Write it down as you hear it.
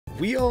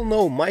We all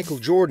know Michael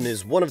Jordan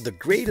is one of the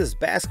greatest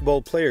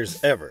basketball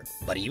players ever,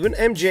 but even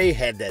MJ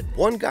had that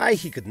one guy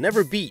he could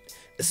never beat,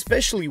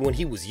 especially when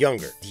he was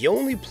younger. The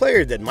only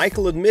player that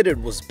Michael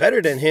admitted was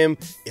better than him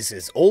is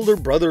his older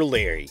brother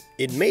Larry.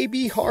 It may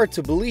be hard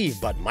to believe,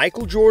 but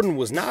Michael Jordan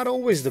was not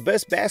always the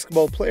best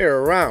basketball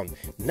player around,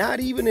 not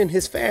even in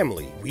his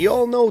family. We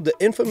all know the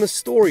infamous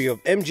story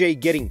of MJ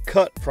getting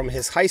cut from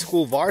his high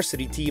school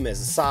varsity team as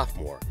a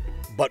sophomore.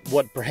 But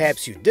what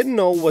perhaps you didn't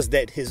know was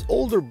that his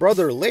older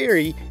brother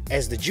Larry,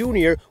 as the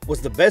junior,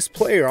 was the best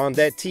player on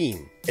that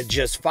team. At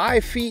just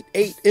 5 feet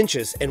 8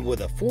 inches and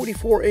with a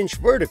 44-inch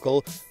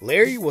vertical,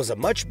 Larry was a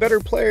much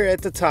better player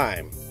at the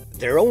time.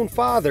 Their own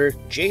father,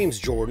 James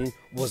Jordan,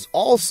 was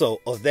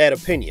also of that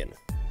opinion.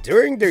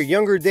 During their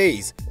younger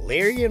days,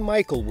 Larry and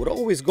Michael would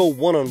always go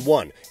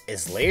one-on-one,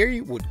 as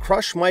Larry would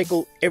crush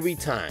Michael every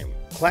time.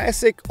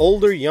 Classic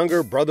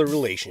older-younger brother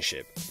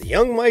relationship. The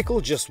young Michael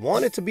just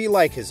wanted to be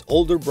like his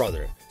older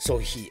brother, so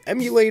he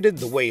emulated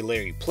the way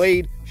Larry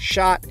played,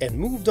 shot, and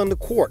moved on the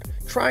court,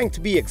 trying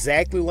to be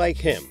exactly like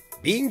him.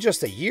 Being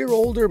just a year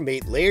older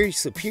made Larry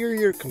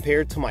superior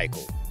compared to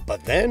Michael.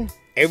 But then,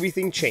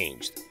 everything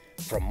changed.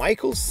 From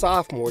Michael's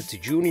sophomore to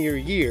junior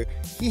year,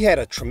 he had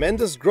a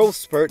tremendous growth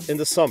spurt in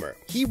the summer.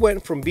 He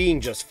went from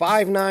being just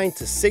 5'9"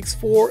 to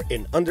 6'4"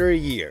 in under a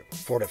year.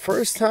 For the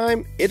first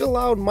time, it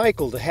allowed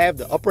Michael to have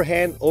the upper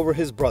hand over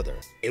his brother.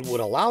 It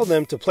would allow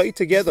them to play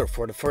together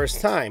for the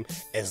first time,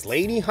 as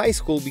Laney High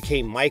School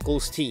became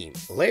Michael's team.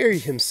 Larry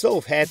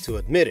himself had to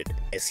admit it,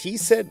 as he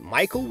said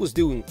Michael was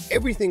doing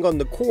everything on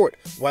the court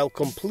while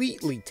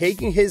completely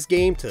taking his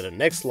game to the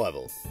next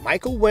level.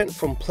 Michael went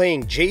from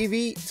playing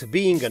JV to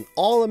being an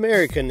All-American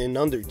in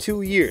under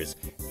 2 years,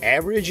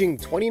 averaging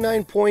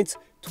 29 points,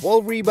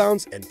 12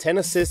 rebounds, and 10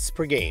 assists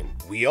per game.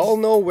 We all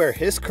know where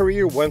his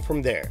career went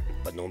from there.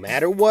 But no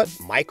matter what,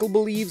 Michael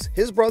believes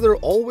his brother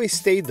always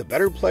stayed the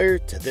better player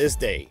to this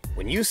day.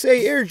 When you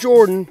say Air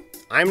Jordan,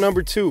 I'm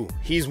number 2,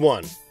 he's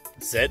 1,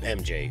 said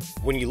MJ.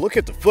 When you look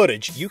at the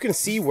footage, you can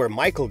see where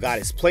Michael got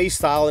his play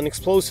style and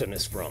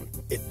explosiveness from.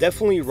 It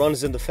definitely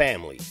runs in the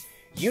family.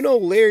 You know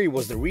Larry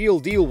was the real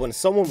deal when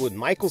someone with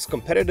Michael's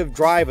competitive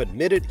drive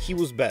admitted he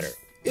was better.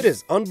 It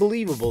is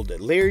unbelievable that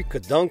Larry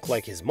could dunk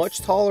like his much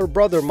taller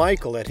brother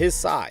Michael at his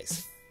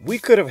size. We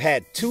could have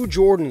had 2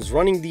 Jordans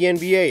running the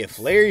NBA if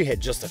Larry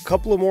had just a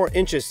couple of more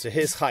inches to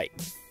his height.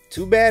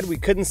 Too bad we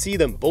couldn't see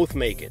them both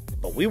make it,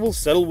 but we will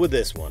settle with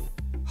this one.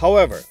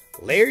 However,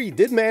 Larry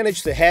did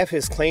manage to have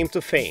his claim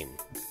to fame.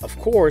 Of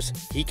course,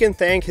 he can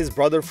thank his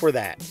brother for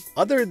that.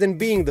 Other than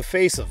being the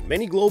face of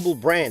many global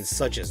brands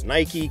such as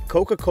Nike,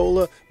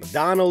 Coca-Cola,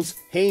 McDonald's,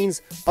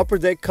 Hanes, Upper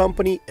Deck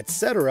Company,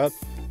 etc.,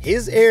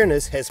 his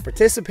airness has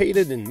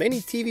participated in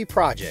many TV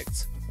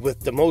projects, with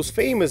the most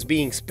famous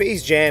being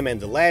Space Jam and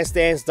The Last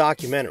Dance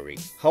documentary.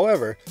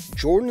 However,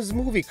 Jordan's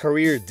movie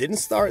career didn't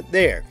start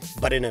there,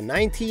 but in a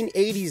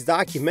 1980s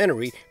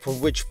documentary from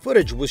which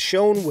footage was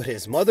shown with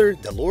his mother,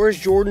 Dolores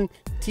Jordan,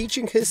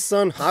 teaching his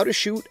son how to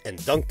shoot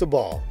and dunk the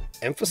ball,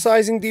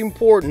 emphasizing the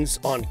importance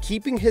on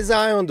keeping his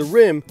eye on the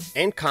rim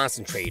and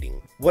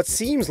concentrating. What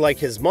seems like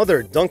his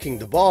mother dunking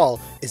the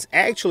ball is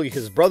actually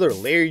his brother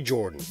Larry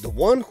Jordan, the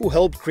one who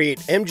helped create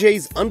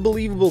MJ's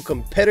unbelievable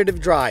competitive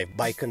drive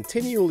by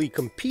continually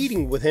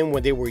competing with him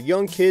when they were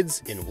young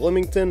kids in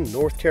Wilmington,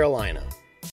 North Carolina.